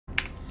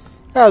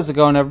How's it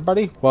going,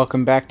 everybody?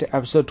 Welcome back to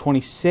episode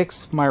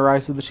 26 of my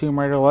Rise of the Tomb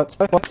Raider Let's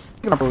Play.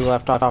 Where we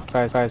left off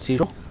as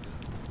usual.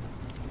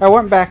 I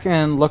went back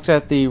and looked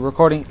at the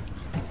recording,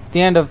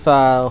 the end of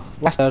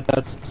last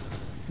episode,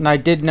 and I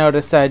did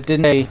notice that it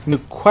didn't say new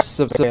quests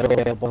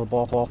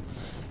available.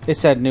 It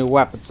said new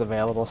weapons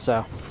available,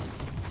 so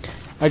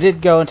I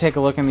did go and take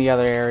a look in the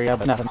other area,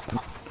 but nothing.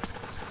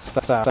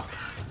 So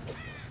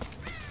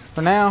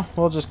for now,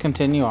 we'll just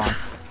continue on.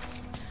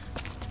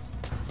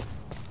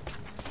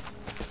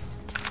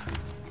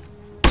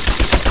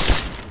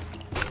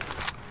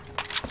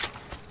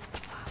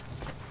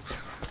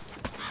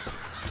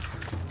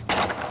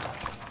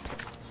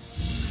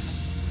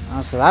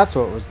 So that's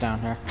what was down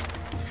here.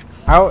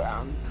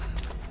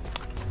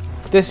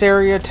 This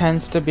area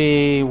tends to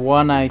be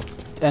one I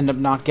end up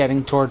not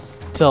getting towards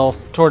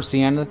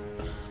the end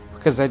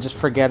because I just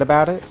forget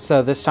about it.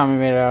 So this time I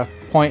made a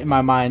point in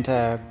my mind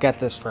to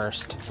get this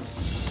first.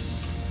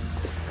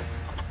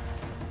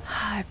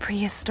 A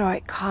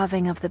prehistoric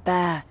carving of the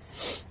bear.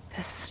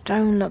 The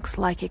stone looks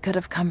like it could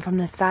have come from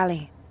this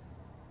valley.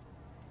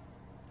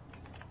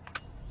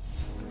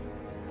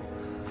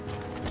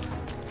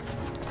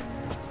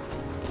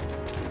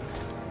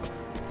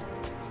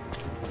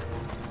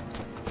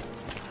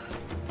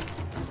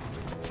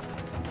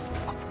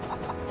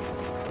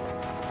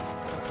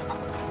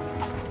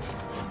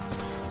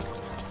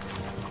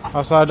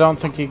 Also, I don't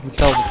think you can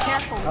kill the...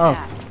 Careful with Oh,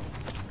 that.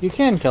 you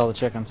can kill the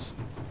chickens.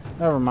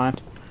 Never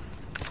mind.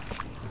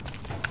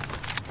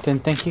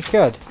 Didn't think you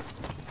could.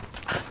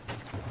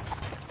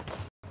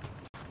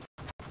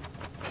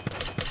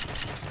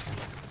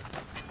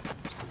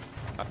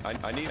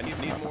 I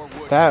need more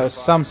wood. That was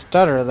some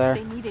stutter there.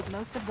 They needed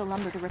most of the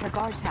lumber to repair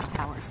guard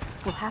towers.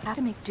 We'll have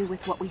to make do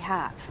with what we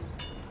have.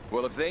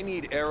 Well, if they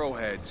need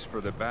arrowheads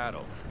for the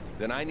battle,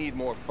 then I need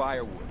more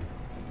firewood.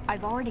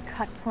 I've already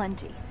cut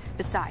plenty.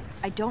 Besides,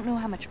 I don't know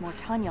how much more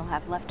time you'll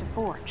have left to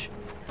forge.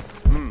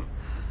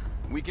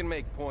 We can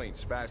make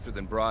points faster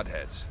than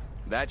broadheads.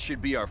 That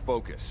should be our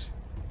focus.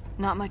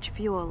 Not much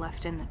fuel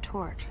left in the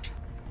torch.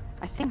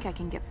 I think I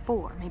can get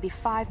 4, maybe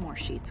 5 more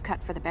sheets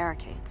cut for the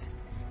barricades.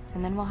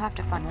 And then we'll have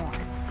to find more.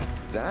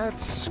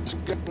 That's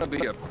gonna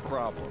be a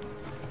problem.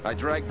 I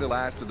dragged the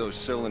last of those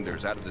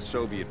cylinders out of the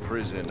Soviet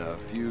prison a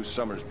few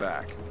summers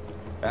back.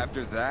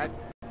 After that,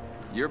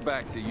 you're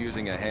back to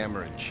using a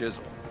hammer and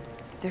chisel.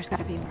 There's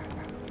gotta be more.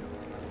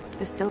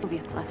 The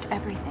Soviets left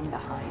everything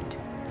behind.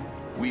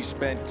 We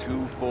spent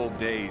 2 full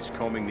days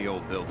combing the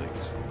old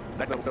buildings.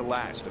 That's the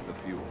last of the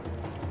fuel.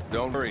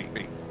 Don't worry,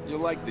 you'll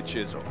like the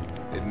chisel.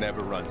 It never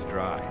runs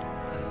dry.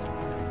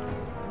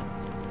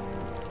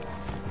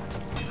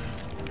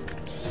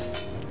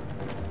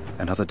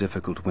 Another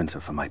difficult winter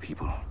for my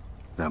people.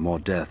 There are more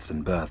deaths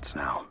than births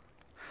now.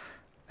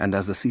 And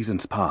as the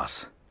seasons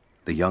pass,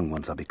 the young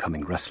ones are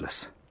becoming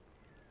restless.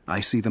 I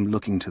see them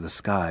looking to the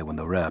sky when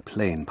the rare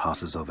plane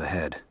passes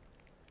overhead.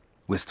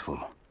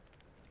 Wistful,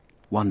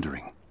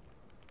 wondering,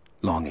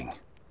 longing.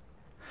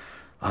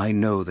 I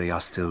know they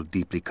are still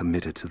deeply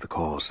committed to the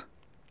cause,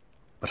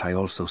 but I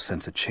also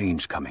sense a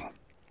change coming.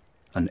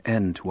 An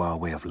end to our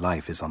way of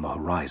life is on the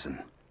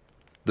horizon.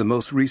 The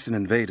most recent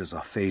invaders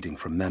are fading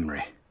from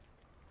memory,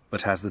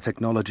 but as the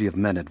technology of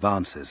men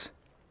advances,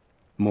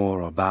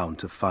 more are bound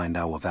to find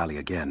our valley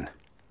again,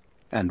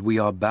 and we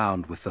are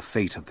bound with the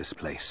fate of this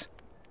place,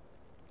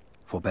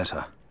 for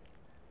better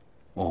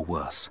or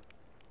worse.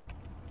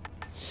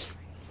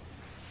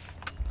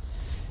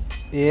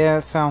 Yeah,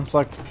 it sounds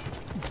like...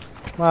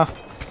 Well,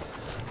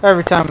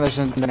 every time there's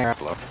an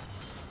arrow,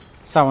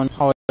 someone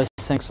always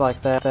thinks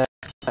like that.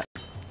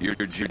 You're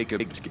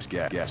Jacob's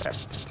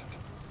guest.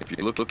 If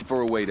you're looking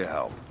for a way to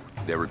help,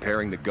 they're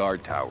repairing the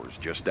guard towers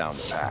just down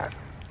the path.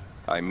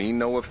 I mean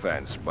no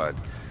offense, but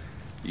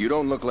you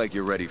don't look like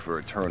you're ready for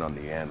a turn on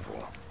the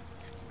anvil.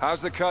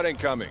 How's the cutting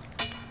coming?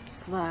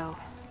 Slow.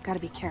 Gotta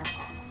be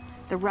careful.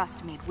 The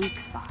rust made weak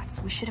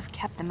spots. We should have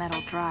kept the metal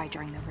dry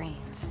during the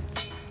rains.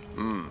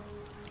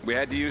 We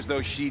had to use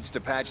those sheets to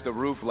patch the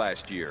roof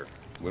last year,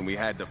 when we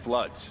had the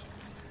floods.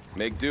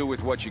 Make do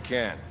with what you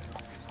can.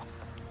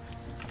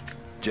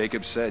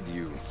 Jacob said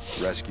you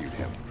rescued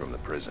him from the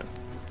prison.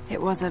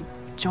 It was a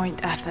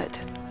joint effort.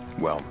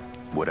 Well,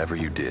 whatever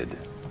you did,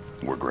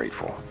 we're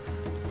grateful.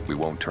 We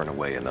won't turn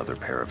away another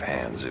pair of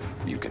hands if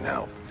you can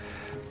help.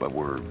 But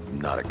we're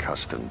not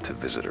accustomed to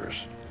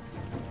visitors.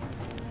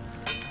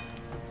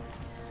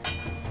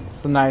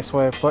 It's a nice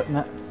way of putting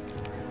it.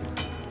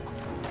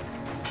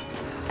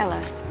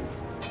 Ella,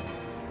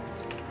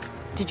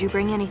 did you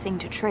bring anything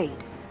to trade?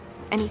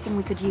 Anything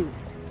we could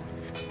use?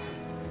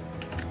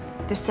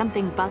 There's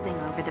something buzzing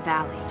over the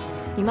valley.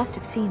 You must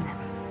have seen them.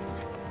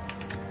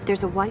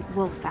 There's a white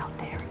wolf out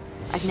there.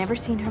 I've never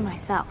seen her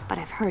myself, but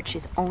I've heard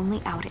she's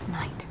only out at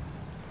night.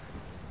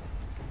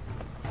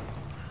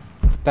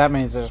 That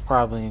means there's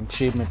probably an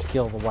achievement to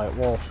kill the white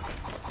wolf.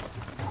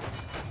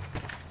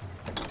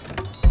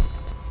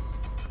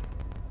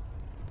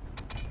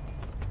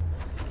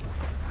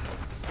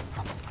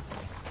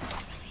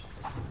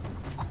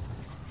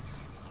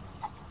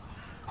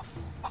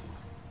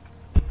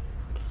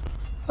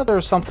 thought there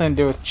was something to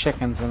do with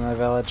chickens in the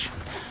village.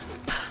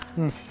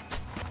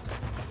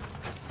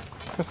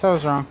 Guess I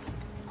was wrong.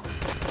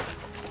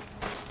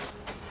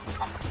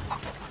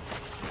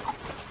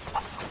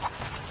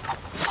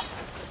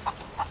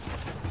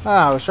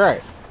 Ah, I was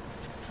right.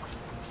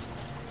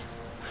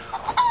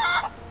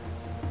 I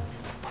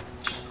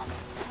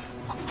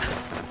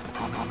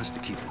promised to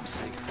keep them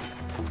safe.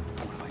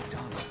 What have I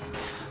done?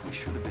 We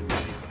should have been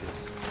ready for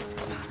this.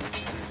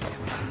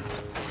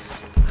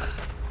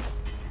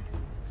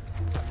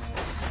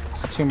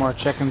 There's 2 more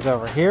chickens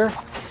over here.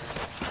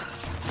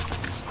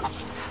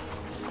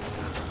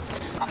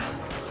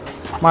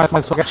 Might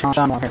as well get you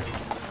down one here.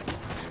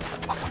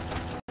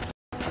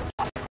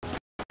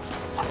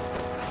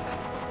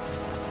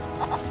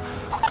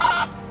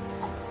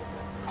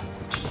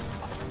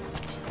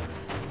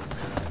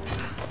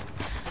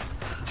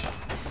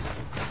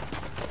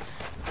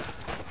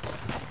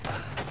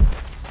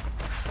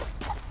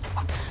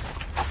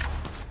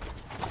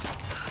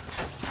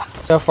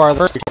 So far, the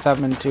first chickens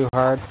haven't been too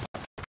hard.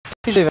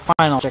 It's usually the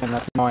final chicken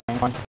that's annoying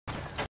one.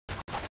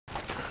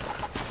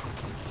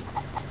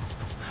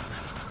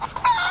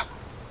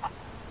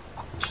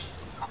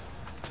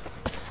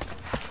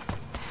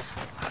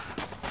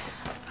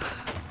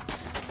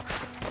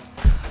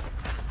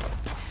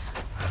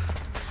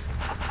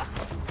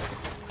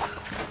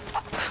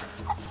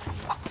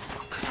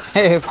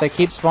 Hey, if they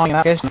keep spawning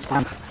that fish, it's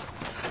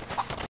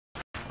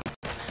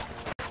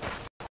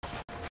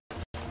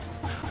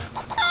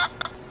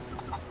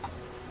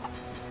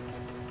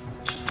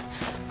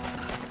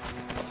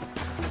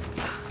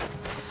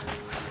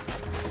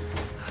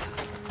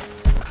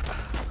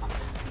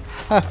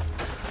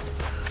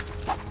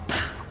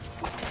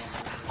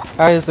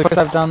that is the quickest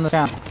I've done this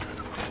town.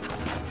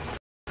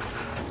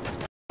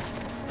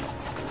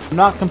 I'm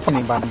not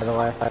complaining, by the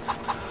way.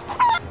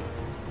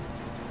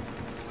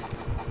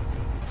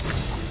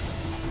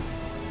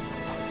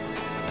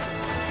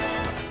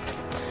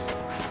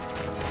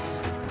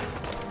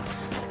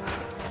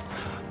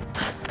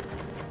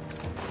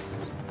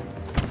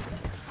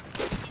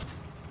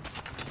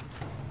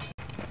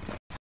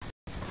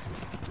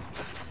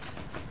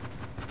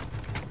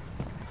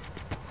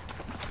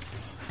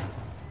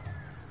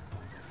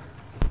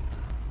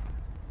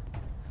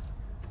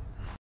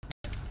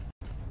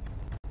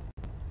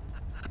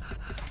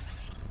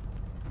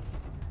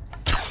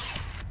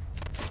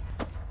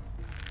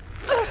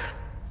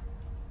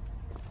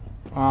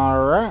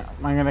 Alright,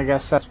 I'm gonna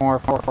guess that's more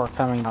for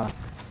coming on.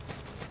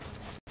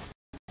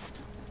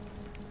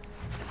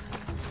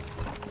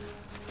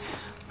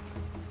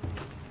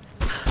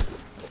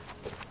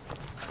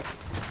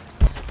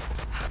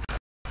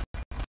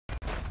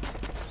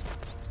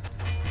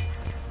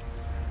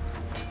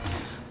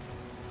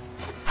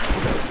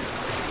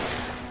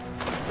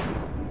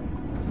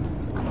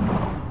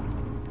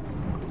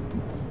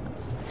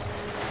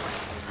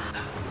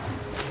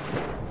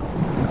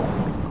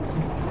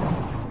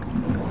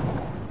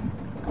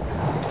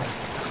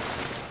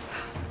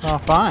 Oh,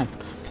 fine.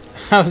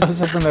 I was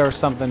hoping there was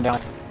something down.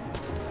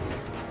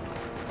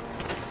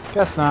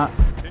 Guess not.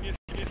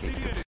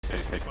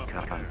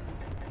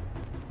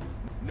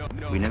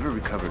 We never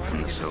recovered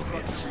from the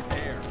Soviets.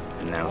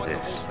 And now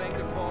this.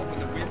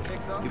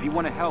 If you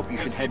want to help, you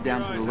should head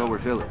down to the lower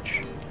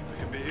village.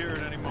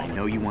 I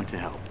know you want to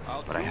help,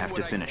 but I have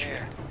to finish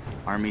here.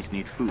 Armies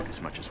need food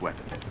as much as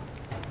weapons.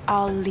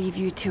 I'll leave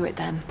you to it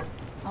then.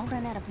 I'll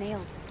run out of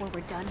nails before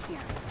we're done here.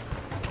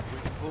 We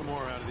can pull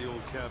more out of the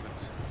old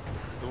cabins.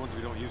 The ones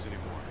we don't use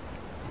anymore.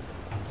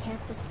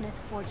 Can't the smith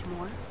forge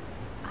more?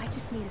 I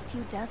just need a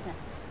few dozen.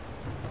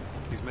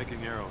 He's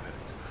making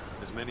arrowheads.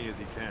 As many as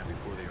he can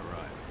before they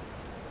arrive.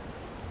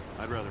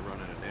 I'd rather run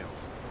out of nails.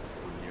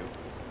 Wouldn't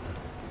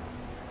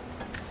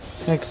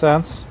you? Makes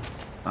sense.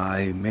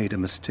 I made a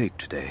mistake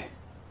today.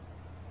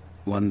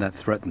 One that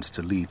threatens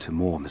to lead to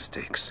more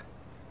mistakes.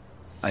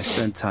 I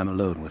spent time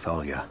alone with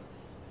Olya.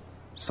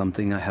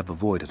 Something I have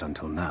avoided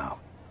until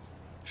now.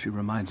 She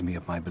reminds me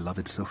of my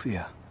beloved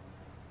Sophia,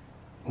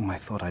 whom I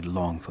thought I'd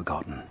long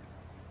forgotten,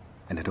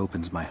 and it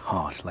opens my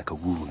heart like a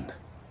wound.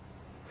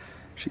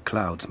 She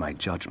clouds my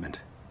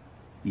judgment,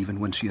 even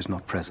when she is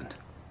not present.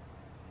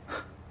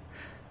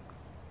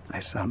 I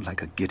sound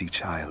like a giddy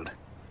child,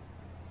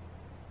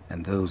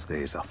 and those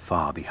days are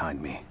far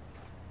behind me.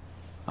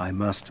 I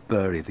must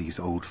bury these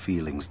old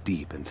feelings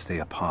deep and stay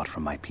apart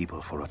from my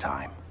people for a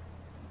time.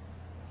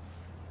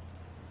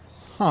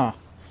 Huh.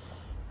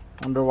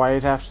 Wonder why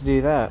you'd have to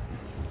do that.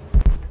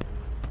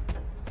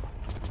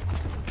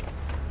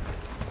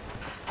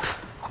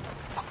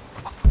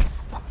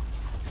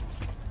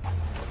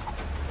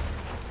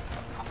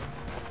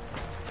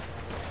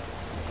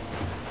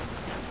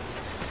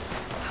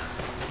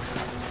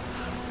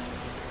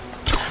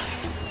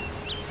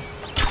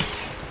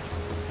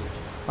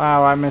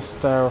 Wow, I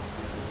missed Oh,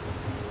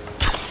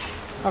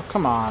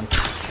 come on.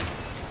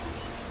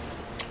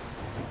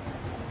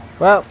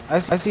 Well,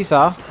 as you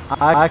saw,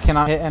 I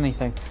cannot hit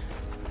anything.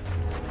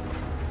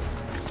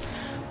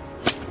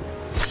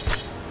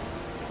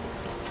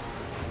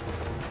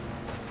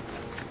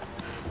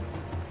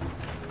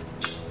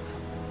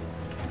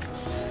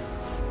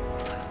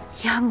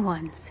 Young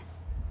ones,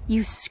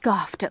 you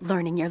scoffed at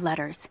learning your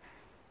letters.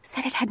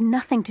 Said it had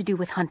nothing to do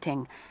with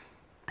hunting.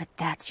 But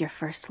that's your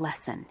first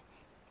lesson.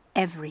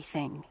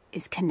 Everything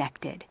is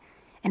connected.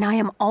 And I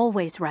am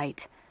always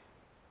right.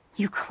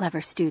 You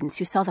clever students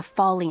who saw the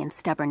folly and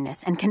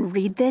stubbornness and can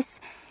read this,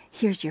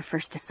 here's your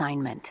first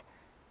assignment.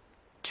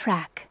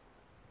 Track,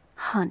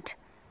 hunt,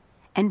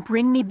 and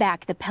bring me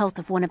back the pelt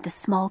of one of the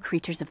small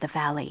creatures of the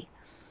valley.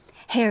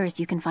 Hares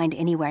you can find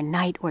anywhere,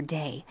 night or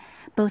day,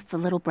 both the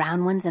little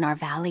brown ones in our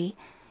valley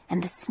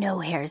and the snow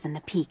hares in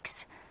the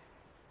peaks.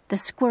 The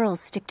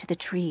squirrels stick to the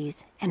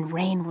trees, and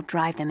rain will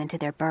drive them into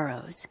their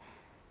burrows.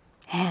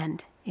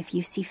 And if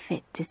you see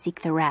fit to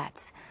seek the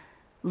rats,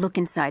 look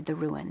inside the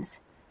ruins,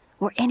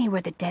 or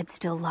anywhere the dead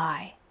still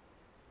lie.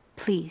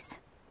 Please,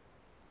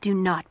 do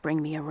not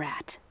bring me a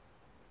rat.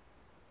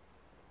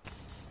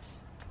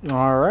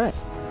 All right.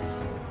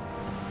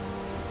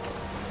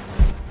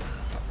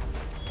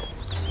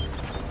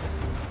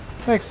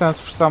 Makes sense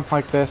for something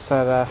like this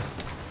that,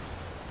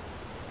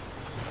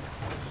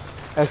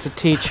 as a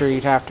teacher,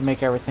 you'd have to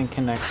make everything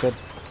connected.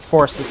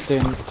 Force the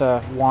students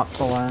to want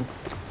to learn.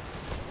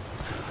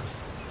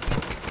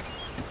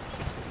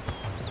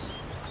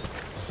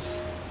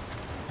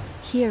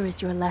 Here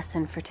is your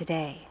lesson for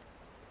today.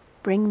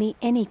 Bring me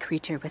any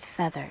creature with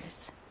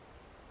feathers.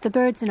 The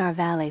birds in our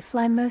valley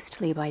fly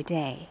mostly by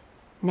day,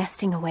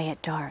 nesting away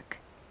at dark.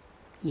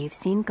 You've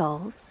seen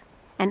gulls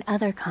and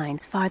other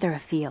kinds farther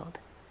afield.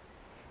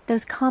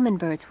 Those common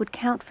birds would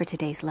count for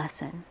today's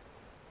lesson,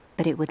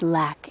 but it would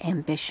lack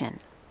ambition.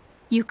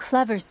 You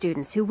clever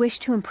students who wish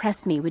to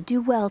impress me would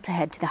do well to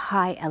head to the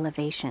high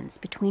elevations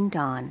between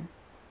dawn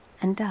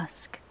and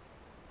dusk.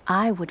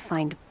 I would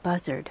find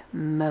Buzzard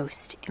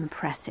most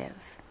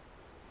impressive.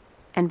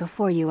 And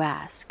before you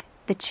ask,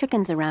 the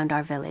chickens around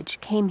our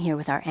village came here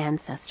with our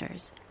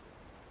ancestors.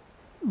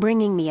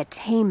 Bringing me a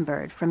tame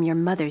bird from your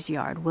mother's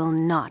yard will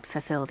not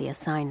fulfill the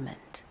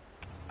assignment.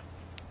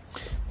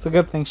 It's a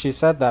good thing she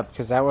said that,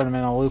 because that would have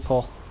been a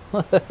loophole.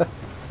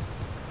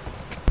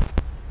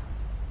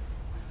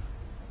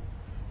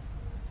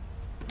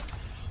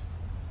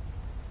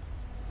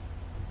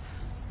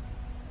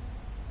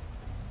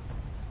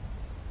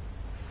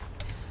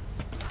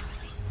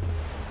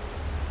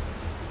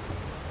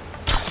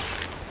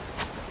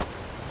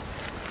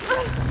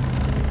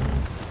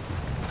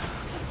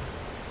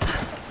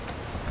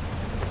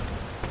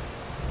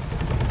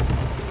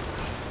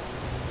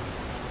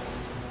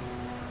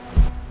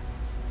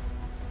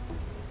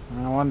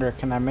 I wonder,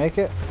 can I make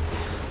it?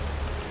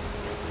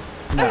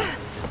 No.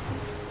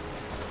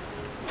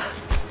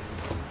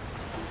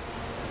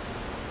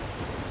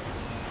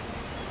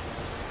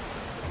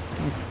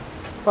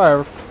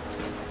 Whatever.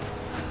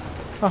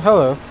 Oh,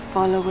 hello.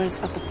 Followers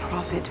of the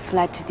Prophet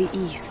fled to the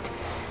east.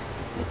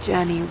 The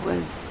journey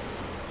was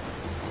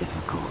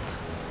difficult.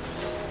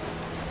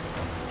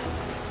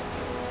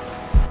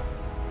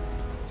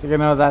 So you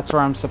know that's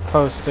where I'm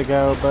supposed to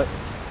go, but...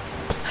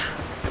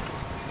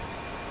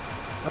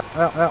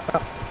 Another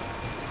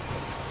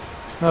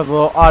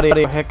little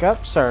audio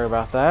hiccup. Sorry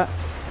about that.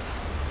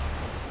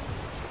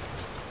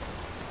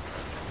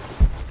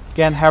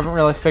 Again, haven't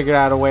really figured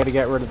out a way to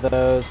get rid of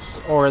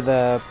those, or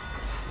the...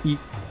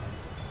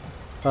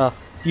 Well,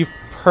 you've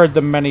heard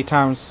them many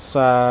times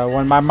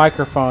when my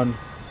microphone...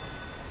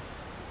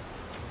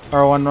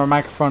 Or when my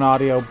microphone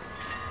audio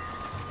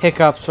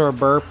hiccups or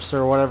burps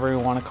or whatever you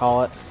want to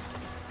call it.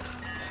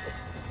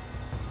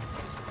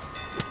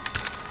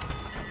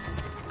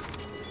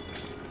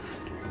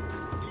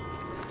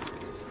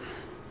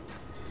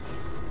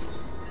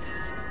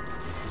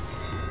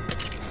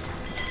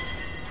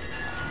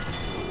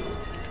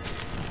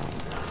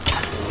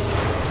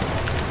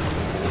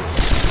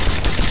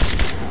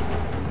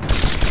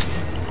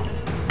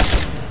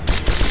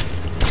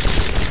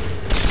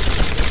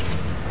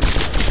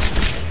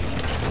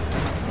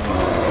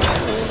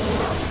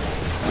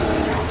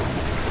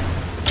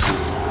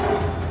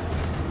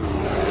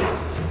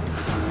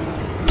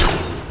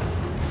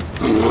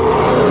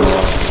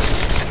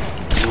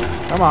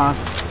 Come on.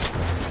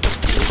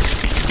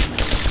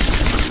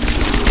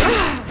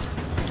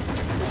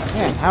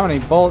 Man, how many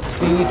bullets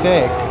can you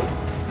take?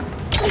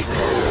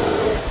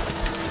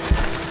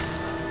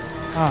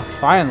 Oh,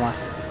 finally.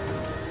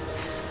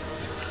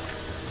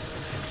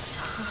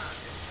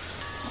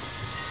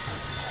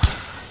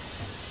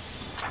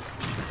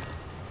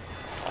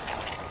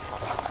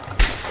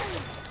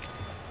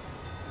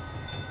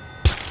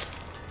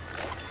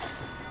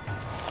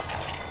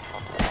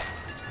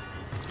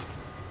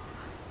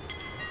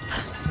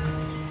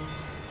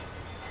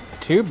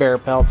 Two bear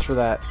pelts for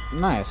that.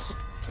 Nice.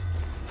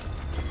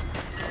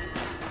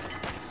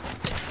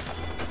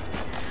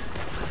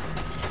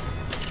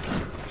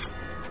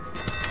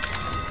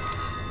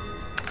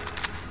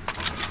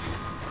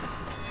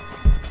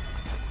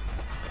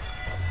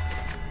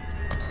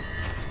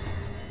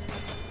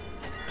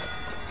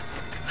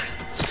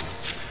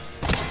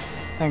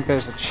 I think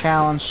there's a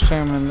challenge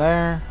tomb in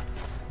there.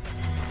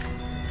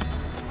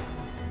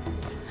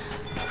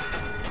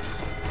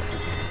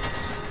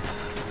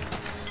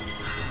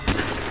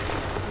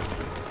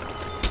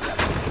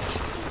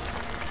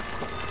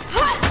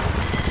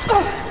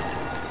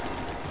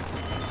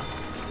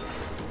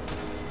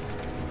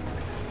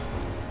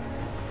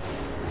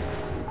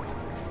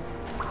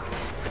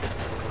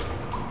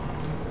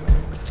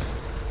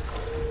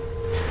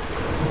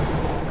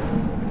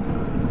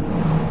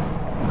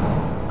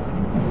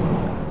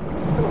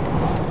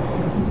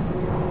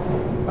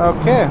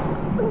 Okay.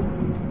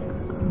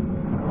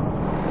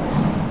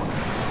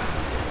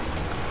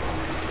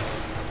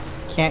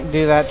 Can't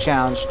do that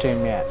challenge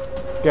tomb yet.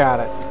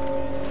 Got it.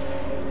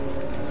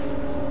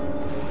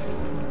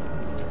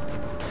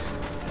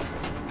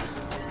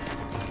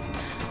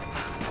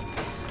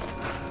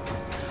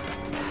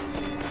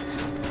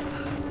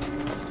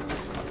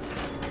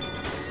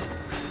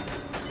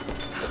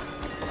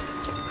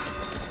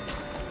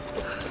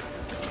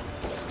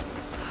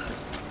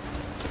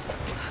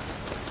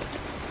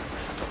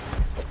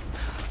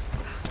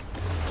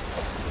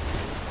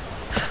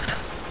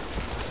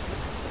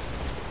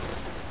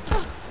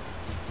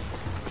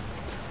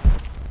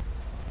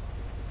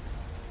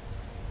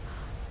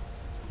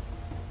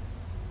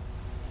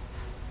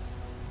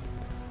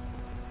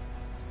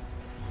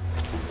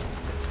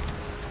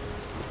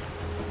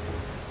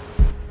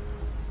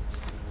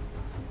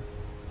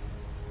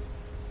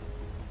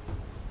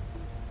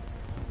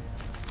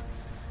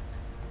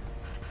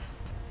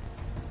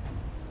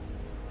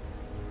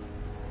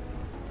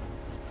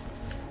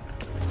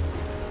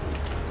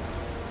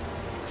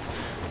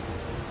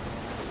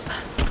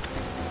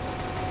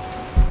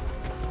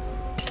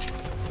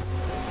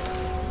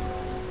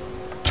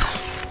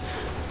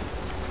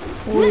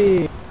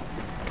 Whee!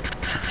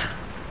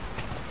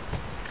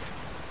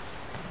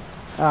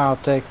 I'll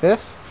take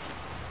this.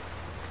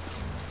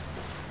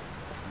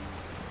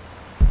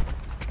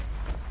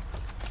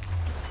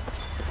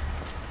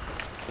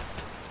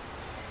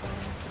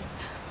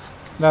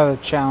 Another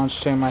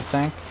challenge tomb, I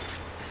think.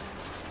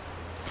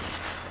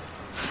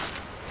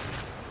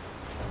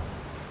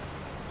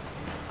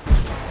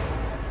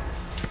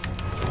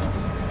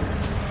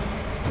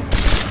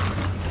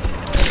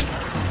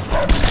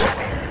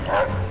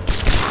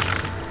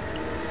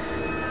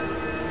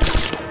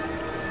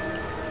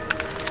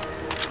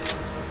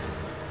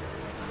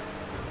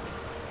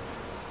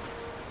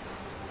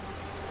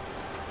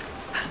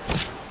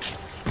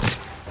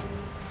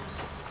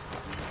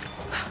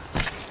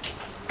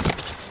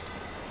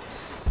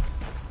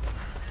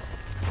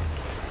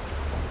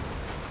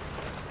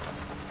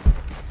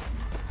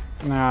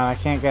 No, I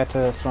can't get to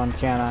this one,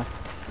 can I?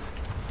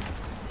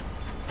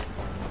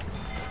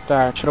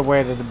 Darn, should have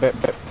waited a bit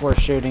before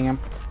shooting him.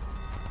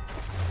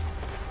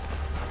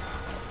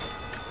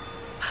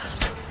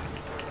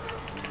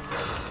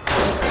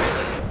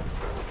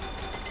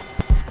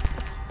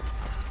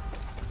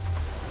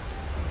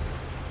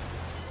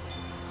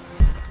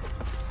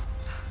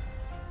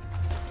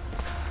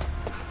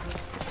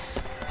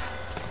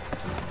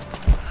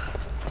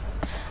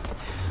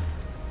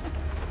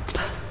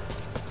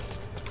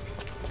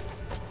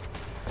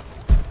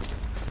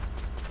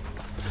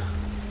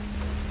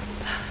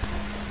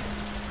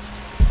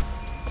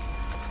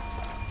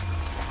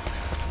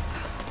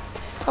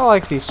 I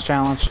like these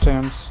challenge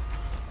tombs.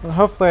 Well,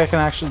 hopefully I can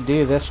actually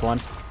do this one.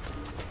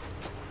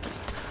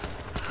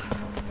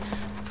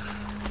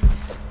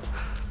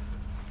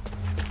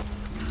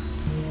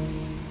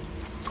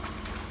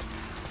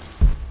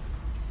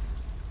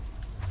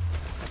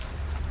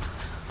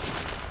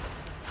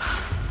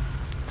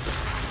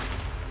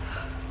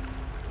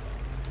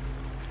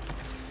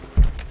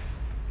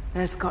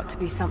 There's got to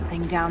be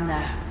something down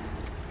there.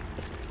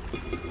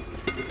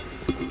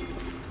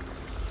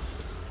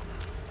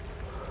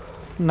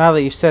 Now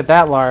that you said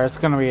that, Lara, it's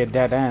gonna be a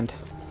dead end.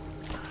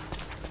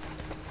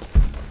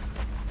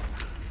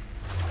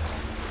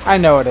 I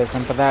know it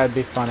isn't, but that would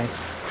be funny.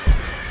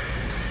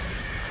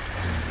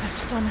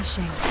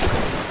 Astonishing.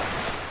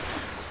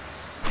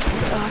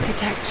 This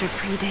architecture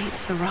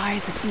predates the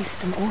rise of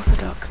Eastern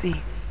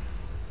Orthodoxy.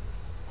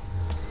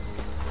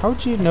 How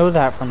would you know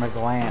that from a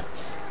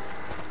glance?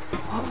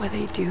 What were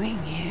they doing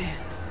here?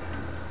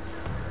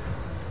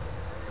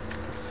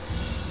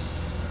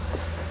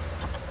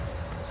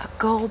 A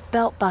gold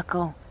belt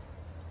buckle.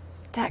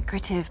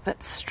 Decorative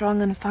but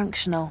strong and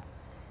functional.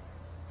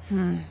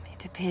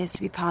 It appears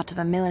to be part of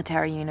a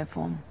military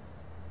uniform.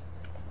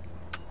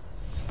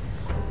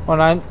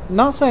 Well, I'm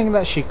not saying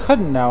that she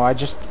couldn't know, I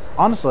just,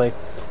 honestly,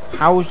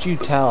 how would you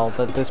tell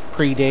that this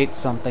predates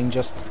something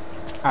just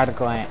at a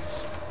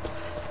glance?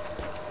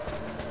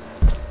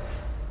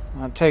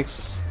 It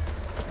takes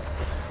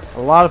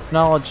a lot of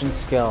knowledge and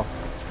skill.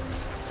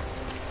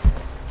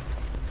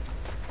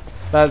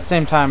 But at the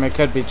same time, it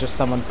could be just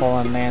someone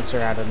pulling an answer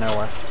out of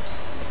nowhere.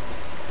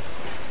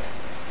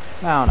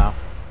 I don't know.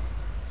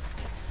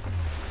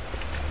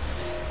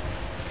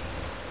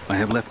 I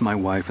have left my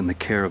wife in the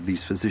care of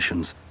these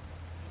physicians.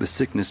 The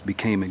sickness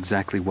became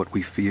exactly what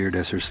we feared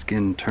as her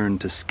skin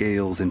turned to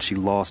scales and she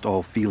lost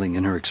all feeling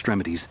in her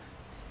extremities.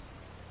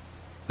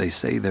 They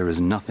say there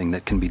is nothing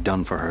that can be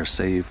done for her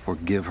save for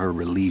give her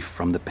relief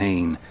from the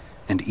pain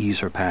and ease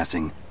her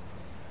passing.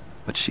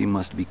 But she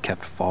must be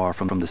kept far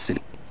from the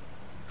city,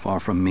 far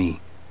from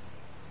me.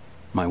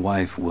 My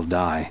wife will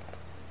die,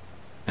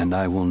 and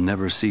I will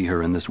never see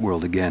her in this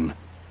world again.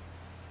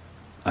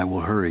 I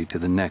will hurry to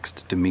the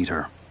next to meet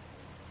her.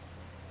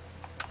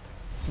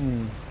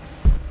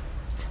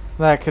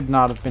 That could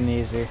not have been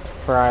easy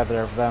for either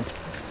of them.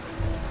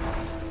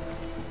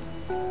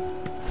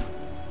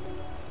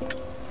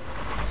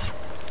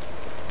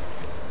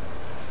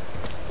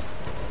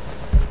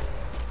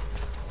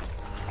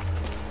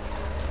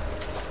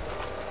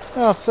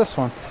 Oh, it's this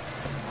one.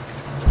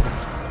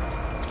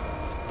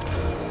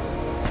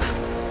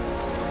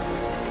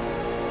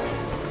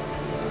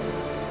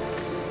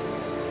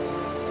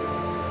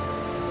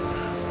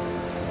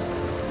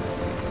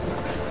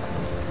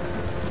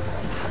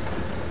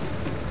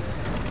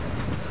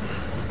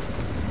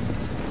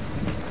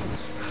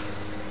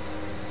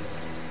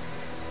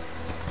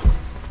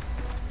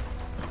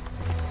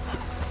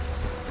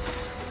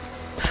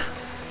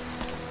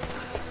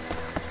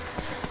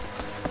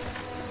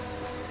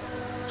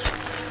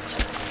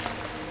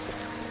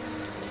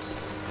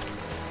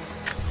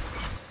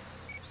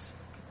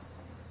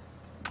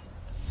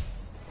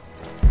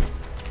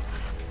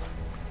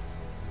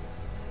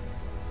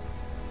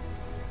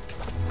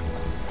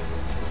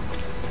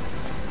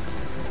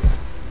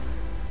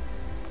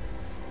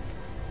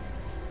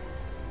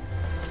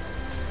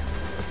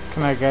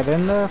 Can I get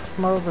in there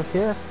from over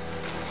here?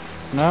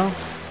 No?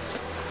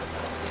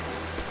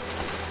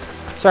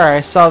 Sorry,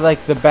 I saw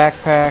like the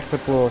backpack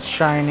with a little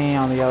shiny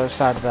on the other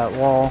side of that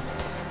wall.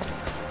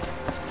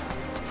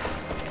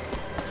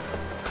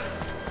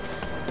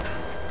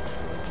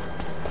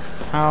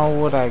 How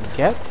would I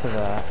get to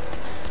that?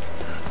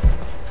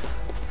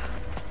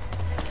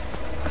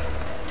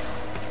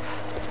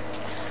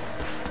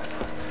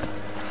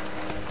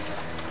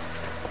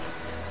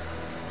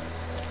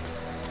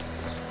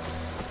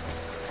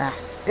 Ah,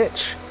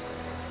 itch.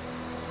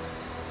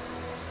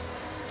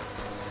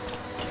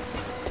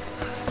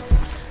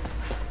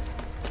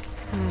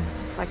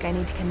 Looks like I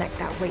need to connect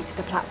that weight to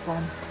the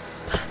platform.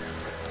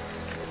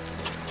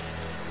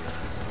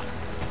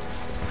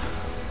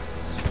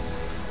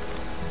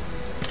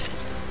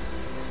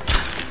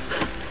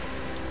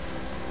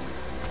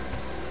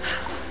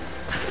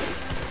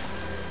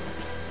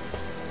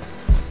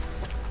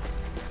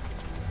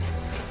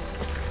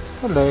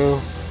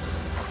 Hello.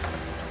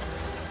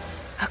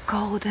 A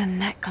golden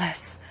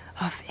necklace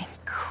of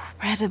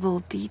incredible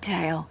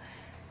detail.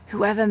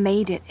 Whoever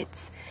made it,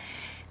 it's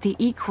the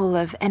equal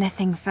of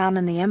anything found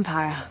in the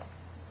Empire.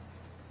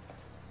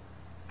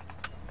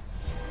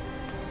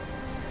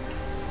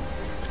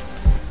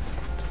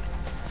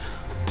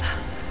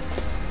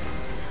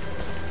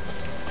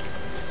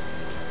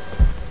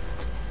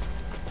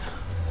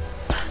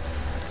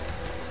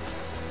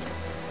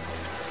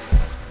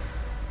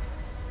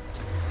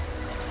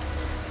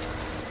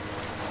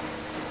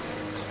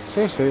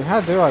 Seriously, how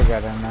do I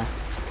get in there?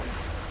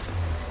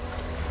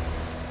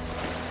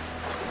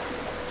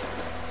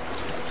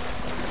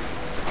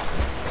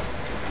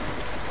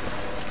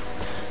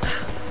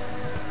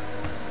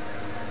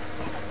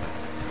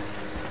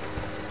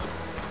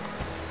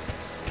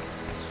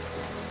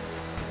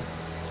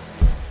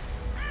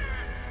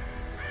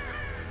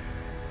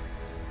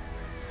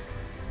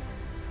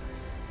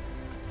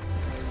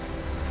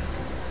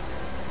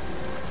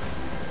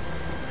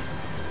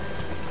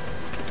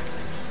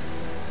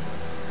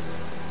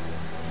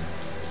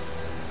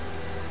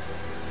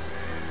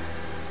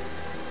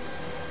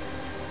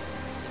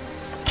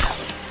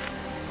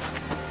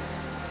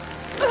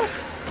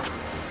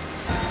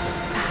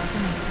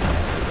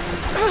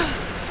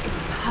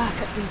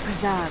 Perfectly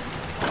preserved.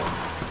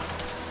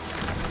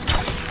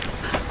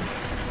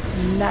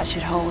 That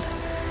should hold.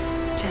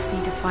 Just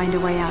need to find a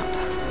way up.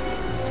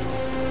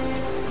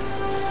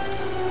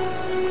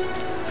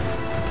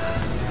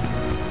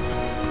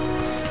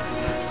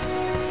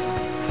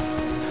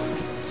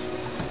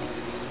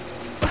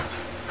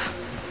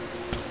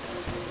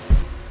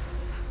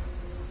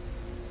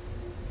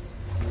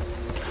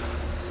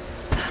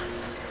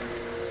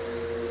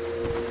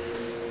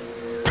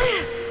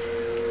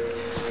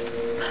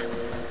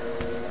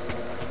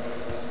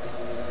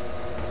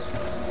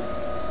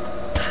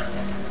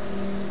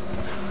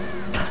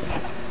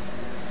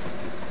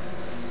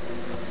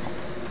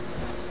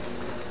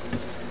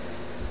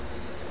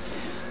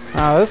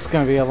 Oh, this is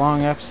gonna be a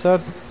long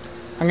episode.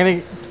 I'm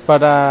gonna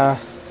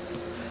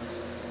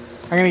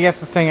get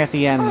the thing at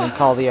the end and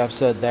call the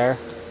episode there.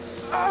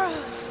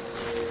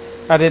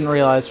 I didn't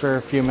realize we're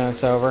a few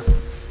minutes over.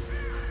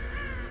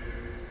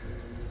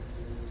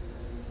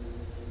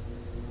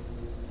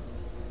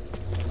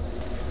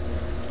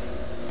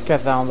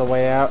 Get that on the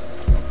way out.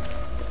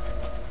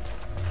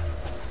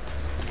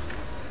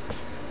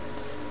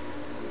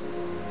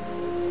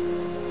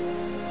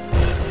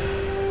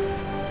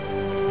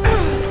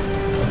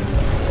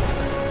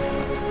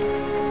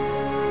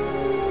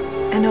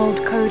 An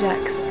old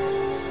codex.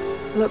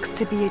 Looks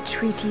to be a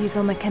treatise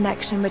on the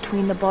connection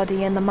between the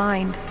body and the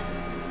mind.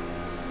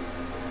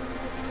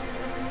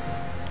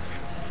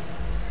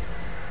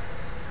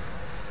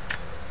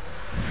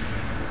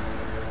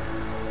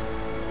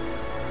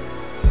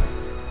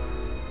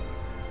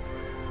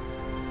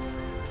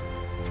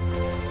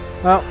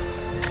 Well,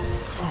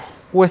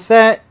 with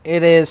that,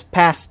 it is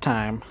past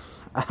time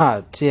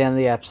to end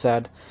the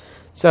episode.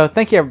 So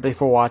thank you everybody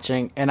for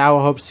watching, and I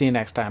will hope to see you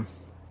next time.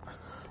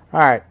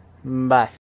 Alright, bye.